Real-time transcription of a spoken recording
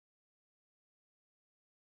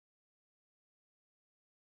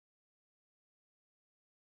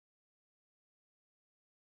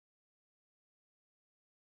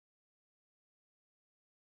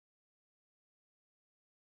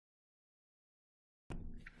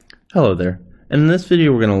Hello there. In this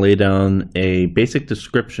video, we're going to lay down a basic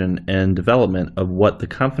description and development of what the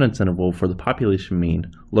confidence interval for the population mean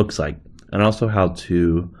looks like, and also how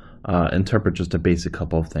to interpret just a basic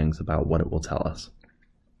couple of things about what it will tell us.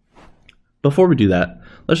 Before we do that,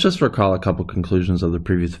 let's just recall a couple conclusions of the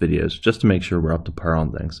previous videos just to make sure we're up to par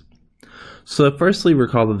on things. So firstly,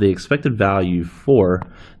 recall that the expected value for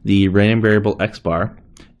the random variable x bar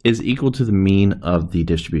is equal to the mean of the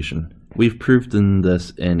distribution. We've proved this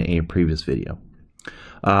in a previous video.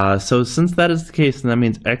 So since that is the case, then that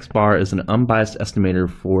means x bar is an unbiased estimator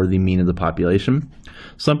for the mean of the population.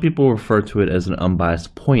 Some people refer to it as an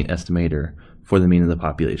unbiased point estimator for the mean of the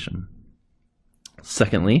population.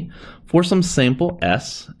 Secondly, for some sample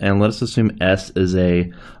S, and let us assume S is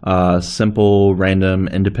a simple, random,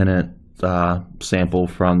 independent sample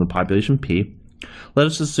from the population P, let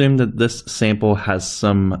us assume that this sample has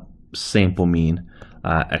some sample mean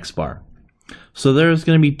x bar. So there's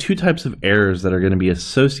going to be two types of errors that are going to be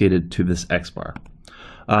associated to this x bar.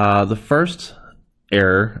 The first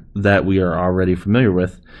error that we are already familiar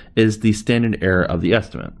with is the standard error of the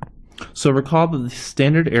estimate. So recall that the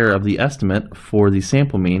standard error of the estimate for the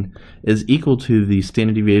sample mean is equal to the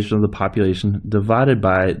standard deviation of the population divided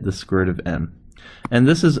by the square root of n. And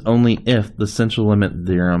this is only if the central limit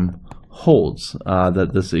theorem holds,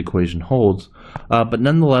 that this equation holds, but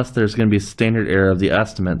nonetheless there's going to be a standard error of the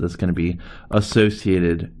estimate that's going to be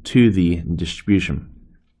associated to the distribution.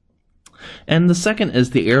 And the second is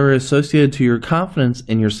the error associated to your confidence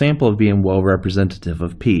in your sample of being well representative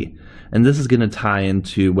of P. And this is going to tie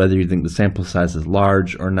into whether you think the sample size is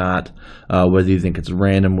large or not, whether you think it's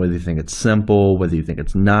random, whether you think it's simple, whether you think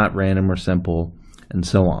it's not random or simple, and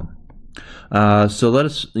so on. So let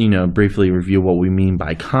us, briefly review what we mean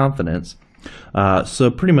by confidence.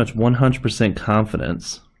 So pretty much 100%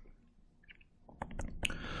 confidence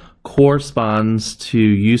corresponds to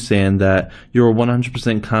you saying that you're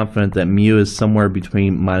 100% confident that mu is somewhere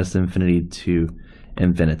between minus infinity to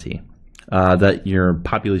infinity. That your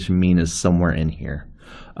population mean is somewhere in here.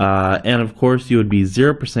 And of course, you would be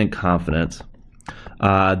 0% confident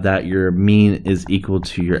that your mean is equal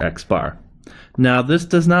to your x bar. Now, this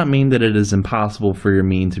does not mean that it is impossible for your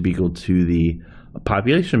mean to be equal to the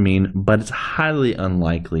population mean, but it's highly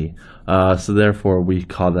unlikely. So therefore, we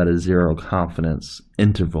call that a zero confidence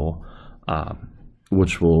interval,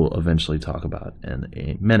 which we'll eventually talk about in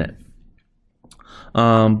a minute.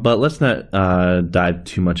 But let's not dive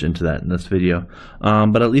too much into that in this video,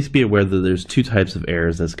 but at least be aware that there's two types of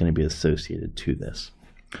errors that's going to be associated to this.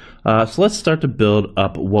 So let's start to build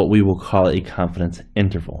up what we will call a confidence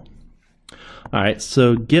interval. All right,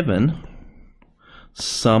 so given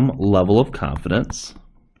some level of confidence,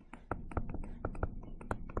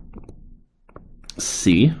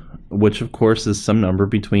 C, which of course is some number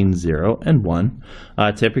between 0 and 1.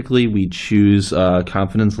 Typically we choose a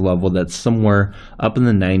confidence level that's somewhere up in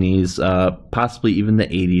the 90s, possibly even the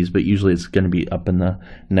 80s, but usually it's going to be up in the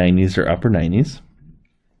 90s or upper 90s.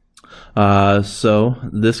 So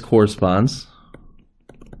this corresponds,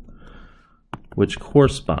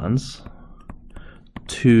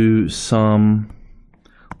 to some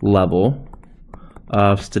level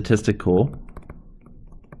of statistical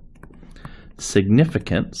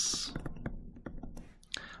significance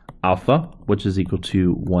alpha, which is equal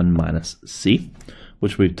to 1 minus C,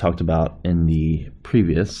 which we've talked about in the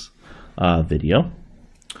previous video.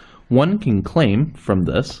 One can claim from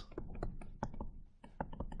this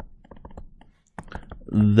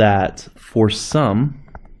that for some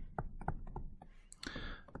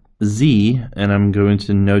Z, and I'm going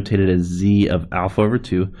to notate it as Z of alpha over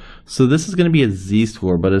 2. So this is going to be a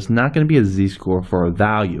Z-score, but it's not going to be a Z-score for a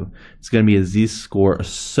value. It's going to be a Z-score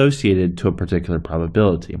associated to a particular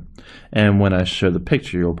probability. And when I show the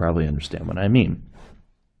picture, you'll probably understand what I mean.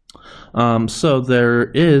 So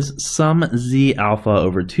there is some Z alpha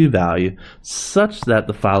over 2 value such that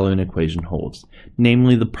the following equation holds,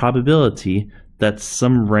 namely the probability that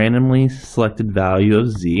some randomly selected value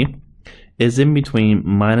of Z is in between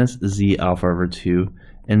minus Z alpha over 2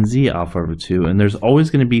 and Z alpha over 2, and there's always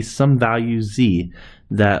going to be some value Z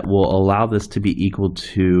that will allow this to be equal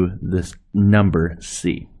to this number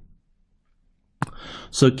C.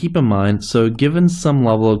 So keep in mind, so given some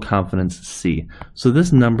level of confidence C, so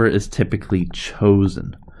this number is typically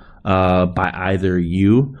chosen by either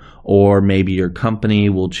you or maybe your company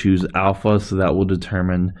will choose alpha, so that will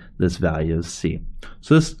determine this value of C.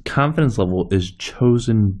 So this confidence level is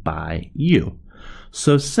chosen by you.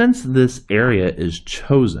 So since this area is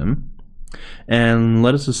chosen, and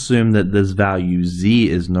let us assume that this value Z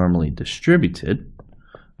is normally distributed,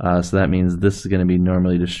 So that means this is going to be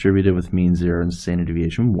normally distributed with mean 0 and standard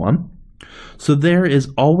deviation 1. So there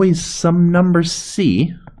is always some number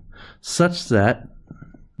c such that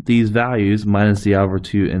these values, minus z alpha over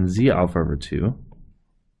 2 and z alpha over 2,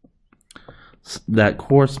 that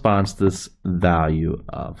corresponds to this value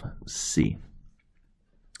of c.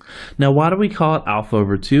 Now, why do we call it alpha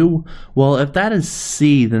over 2? Well, if that is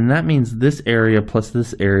c, then that means this area plus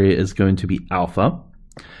this area is going to be alpha.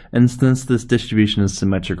 And since this distribution is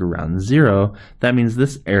symmetric around 0, that means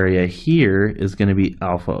this area here is going to be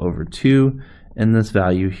alpha over 2, and this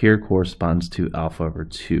value here corresponds to alpha over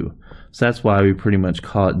 2. So that's why we pretty much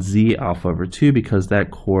call it z alpha over 2, because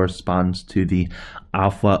that corresponds to the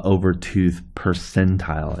alpha over 2th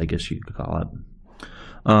percentile, I guess you could call it.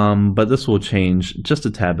 But this will change just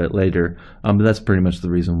a tad bit later, but that's pretty much the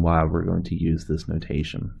reason why we're going to use this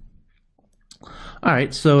notation.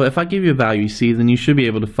 Alright, so if I give you a value c, then you should be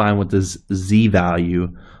able to find what this z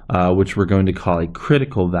value, which we're going to call a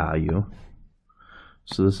critical value.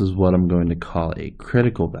 So this is what I'm going to call a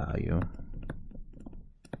critical value,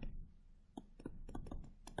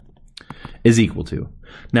 is equal to.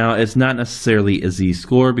 Now, it's not necessarily a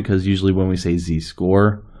z-score, because usually when we say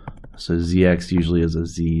z-score, so zx usually is a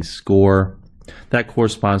z-score, that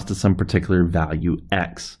corresponds to some particular value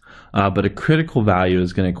x. But a critical value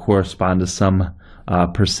is going to correspond to some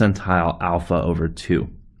percentile alpha over 2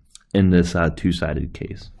 in this two-sided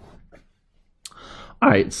case.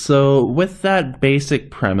 Alright, so with that basic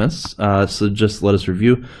premise, so just let us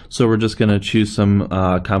review. So we're just going to choose some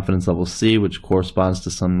confidence level c, which corresponds to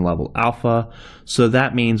some level alpha. So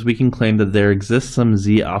that means we can claim that there exists some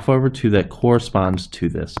z alpha over 2 that corresponds to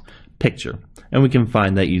this picture. And we can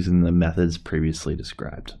find that using the methods previously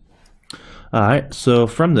described. Alright, so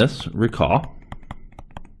from this, recall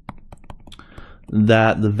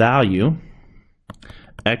that the value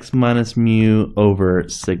x minus mu over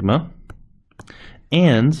sigma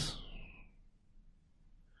and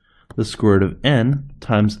the square root of n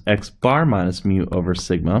times x bar minus mu over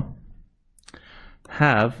sigma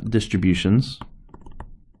have distributions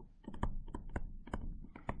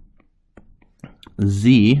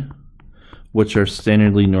z, which are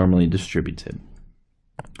standardly normally distributed.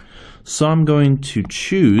 So I'm going to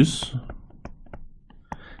choose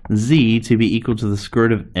z to be equal to the square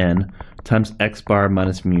root of n times x bar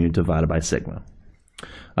minus mu divided by sigma.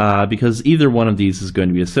 Because either one of these is going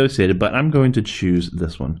to be associated, but I'm going to choose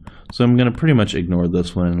this one. So I'm going to pretty much ignore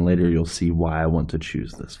this one, and later you'll see why I want to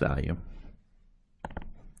choose this value.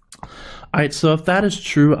 Alright, so if that is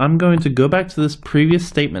true, I'm going to go back to this previous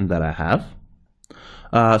statement that I have.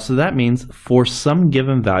 So that means for some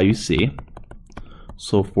given value c,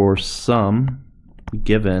 so for some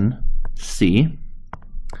given c,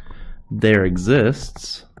 there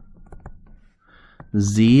exists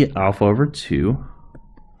z alpha over 2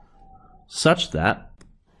 such that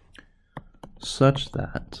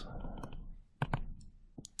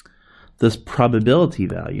this probability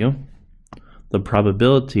value, the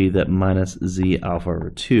probability that minus z alpha over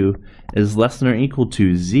 2 is less than or equal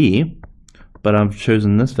to z, but I've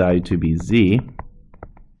chosen this value to be z,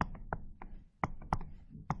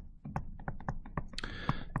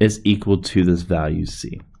 is equal to this value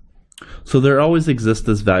c. So there always exists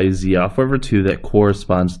this value z alpha over 2 that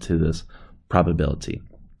corresponds to this probability.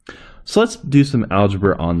 So let's do some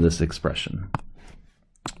algebra on this expression.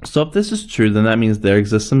 So if this is true, then that means there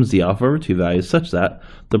exists some z alpha over 2 values such that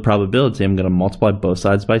the probability, I'm going to multiply both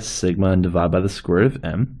sides by sigma and divide by the square root of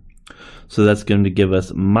m. So that's going to give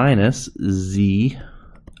us minus z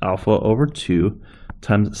alpha over 2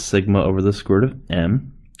 times sigma over the square root of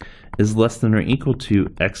m is less than or equal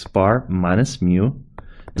to x bar minus mu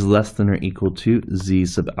is less than or equal to z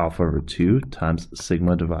sub alpha over 2 times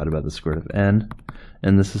sigma divided by the square root of n,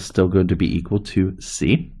 and this is still going to be equal to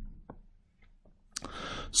c.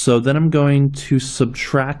 So then I'm going to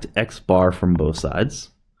subtract x bar from both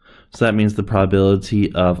sides. So that means the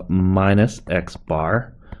probability of minus x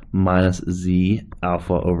bar minus z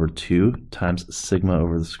alpha over 2 times sigma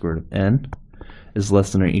over the square root of n is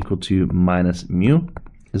less than or equal to minus mu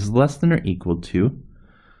is less than or equal to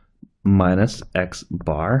minus x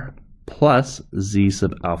bar plus z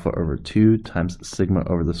sub alpha over 2 times sigma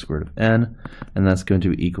over the square root of n, and that's going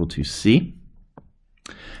to be equal to c.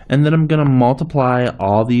 And then I'm going to multiply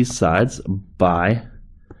all these sides by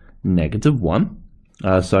 -1,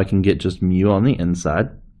 so I can get just mu on the inside.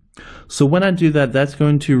 So when I do that, that's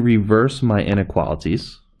going to reverse my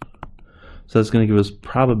inequalities. So that's going to give us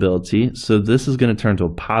probability. So this is going to turn to a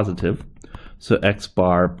positive. So x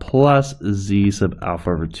bar plus z sub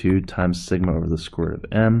alpha over 2 times sigma over the square root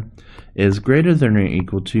of m is greater than or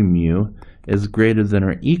equal to mu is greater than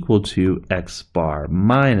or equal to x bar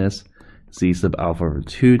minus z sub alpha over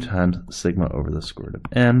 2 times sigma over the square root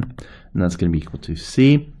of n, and that's going to be equal to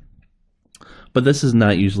c. But this is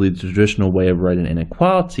not usually the traditional way of writing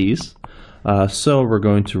inequalities, so we're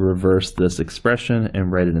going to reverse this expression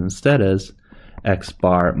and write it instead as x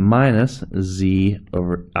bar minus z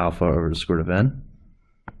over alpha over the square root of n,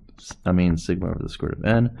 sigma over the square root of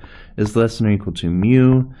n, is less than or equal to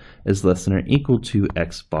mu is less than or equal to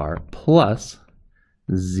x bar plus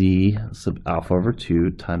z sub alpha over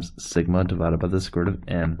 2 times sigma divided by the square root of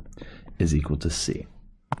n is equal to c.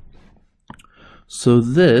 So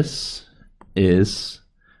this is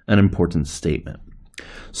an important statement.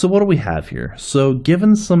 So what do we have here? So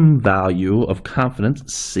given some value of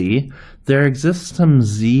confidence c, there exists some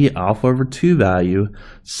z alpha over 2 value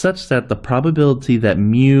such that the probability that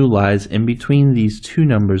mu lies in between these two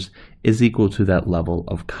numbers is equal to that level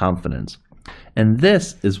of confidence. And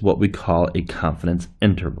this is what we call a confidence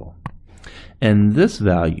interval. And this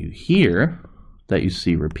value here that you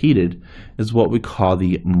see repeated is what we call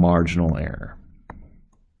the marginal error.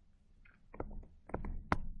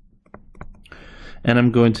 And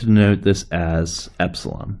I'm going to denote this as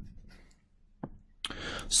epsilon.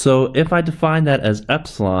 So if I define that as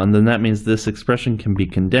epsilon, then that means this expression can be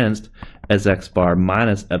condensed as x bar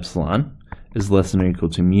minus epsilon is less than or equal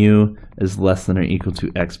to mu is less than or equal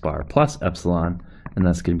to x bar plus epsilon, and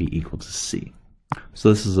that's going to be equal to c. So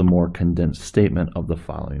this is a more condensed statement of the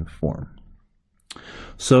following form.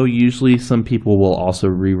 So usually some people will also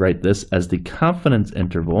rewrite this as the confidence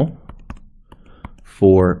interval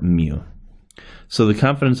for mu. So the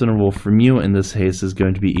confidence interval for mu in this case is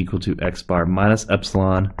going to be equal to x bar minus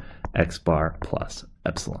epsilon, x bar plus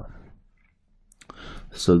epsilon.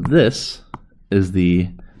 So this is the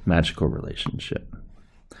magical relationship.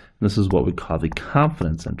 This is what we call the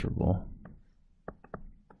confidence interval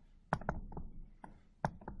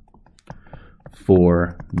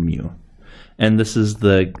for mu. And this is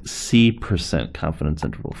the C% confidence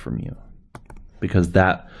interval for mu, because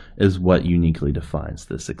that is what uniquely defines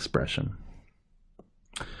this expression,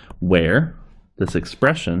 where this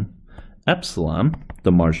expression, epsilon,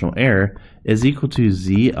 the marginal error, is equal to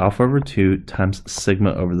z alpha over 2 times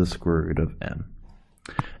sigma over the square root of n.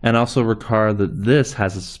 And also recall that this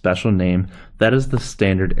has a special name, that is the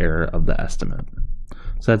standard error of the estimate.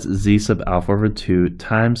 So that's z sub alpha over 2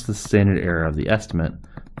 times the standard error of the estimate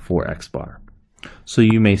for x bar. So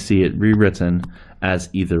you may see it rewritten as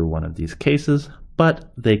either one of these cases,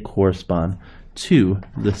 but they correspond to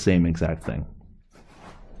the same exact thing.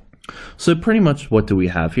 So pretty much what do we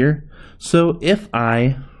have here? So if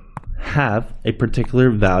I have a particular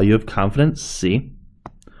value of confidence C,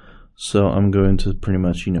 so I'm going to pretty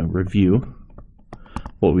much, review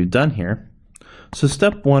what we've done here. So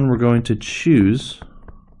step one, we're going to choose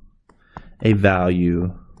a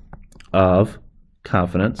value of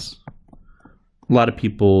confidence. A lot of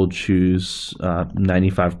people choose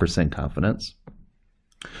 95% confidence.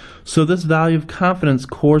 So this value of confidence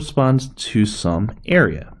corresponds to some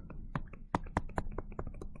area.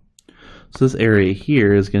 So this area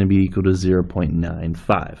here is going to be equal to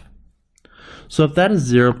 0.95. So if that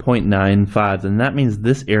is 0.95, then that means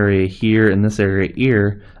this area here and this area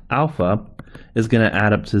here, alpha, is going to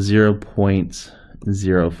add up to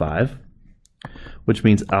 0.05, which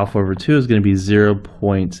means alpha over 2 is going to be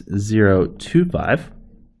 0.025.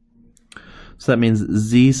 So that means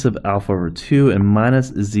z sub alpha over 2 and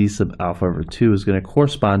minus z sub alpha over 2 is going to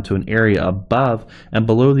correspond to an area above and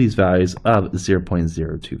below these values of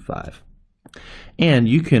 0.025. And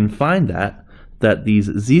you can find that these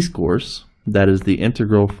z-scores, that is the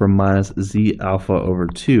integral from minus z alpha over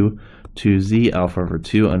 2 to z alpha over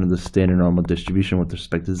 2 under the standard normal distribution with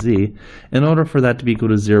respect to z, in order for that to be equal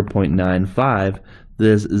to 0.95,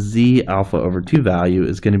 this z alpha over 2 value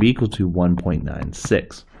is going to be equal to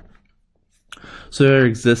 1.96. So there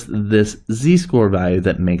exists this z-score value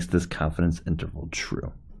that makes this confidence interval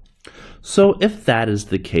true. So if that is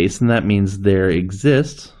the case, then that means there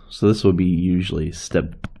exists, so this will be usually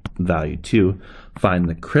step value 2, find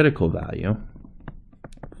the critical value.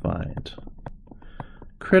 Find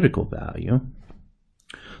critical value.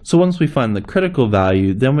 So once we find the critical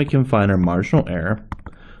value, then we can find our marginal error.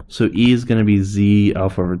 So E is going to be z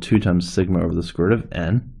alpha over 2 times sigma over the square root of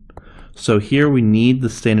n. So here we need the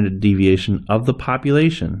standard deviation of the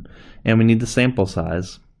population, and we need the sample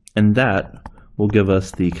size, and that will give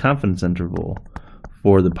us the confidence interval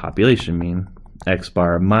for the population mean, x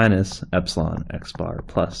bar minus epsilon, x bar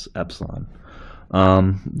plus epsilon.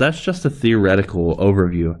 That's just a theoretical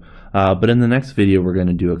overview, but in the next video we're going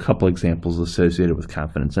to do a couple examples associated with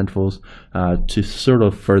confidence intervals to sort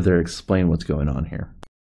of further explain what's going on here.